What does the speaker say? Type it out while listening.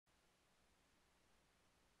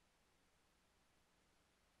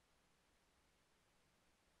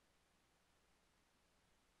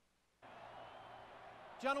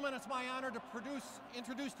Gentlemen, it's my honor to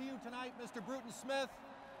introduce to you tonight Mr. Bruton Smith.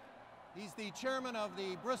 He's the chairman of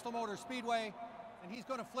the Bristol Motor Speedway, and he's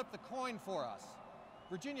going to flip the coin for us.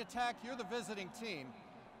 Virginia Tech, you're the visiting team.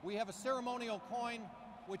 We have a ceremonial coin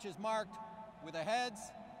which is marked with the heads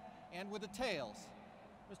and with the tails.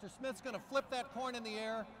 Mr. Smith's going to flip that coin in the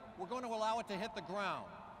air. We're going to allow it to hit the ground.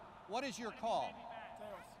 What is your call?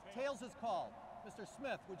 Tails. Tails is called. Mr.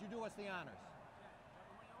 Smith, would you do us the honors?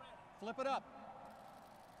 Flip it up.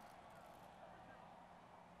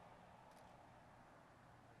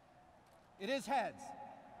 It is heads.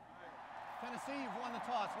 Tennessee, you've won the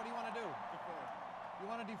toss. What do you want to do? Defer. You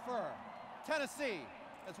want to defer. Tennessee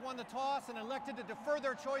has won the toss and elected to defer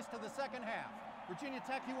their choice to the second half. Virginia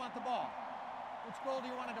Tech, you want the ball. Which goal do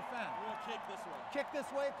you want to defend? We're going to kick this way. Kick this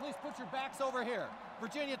way. Please put your backs over here.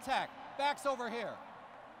 Virginia Tech, backs over here.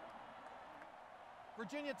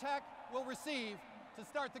 Virginia Tech will receive to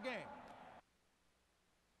start the game.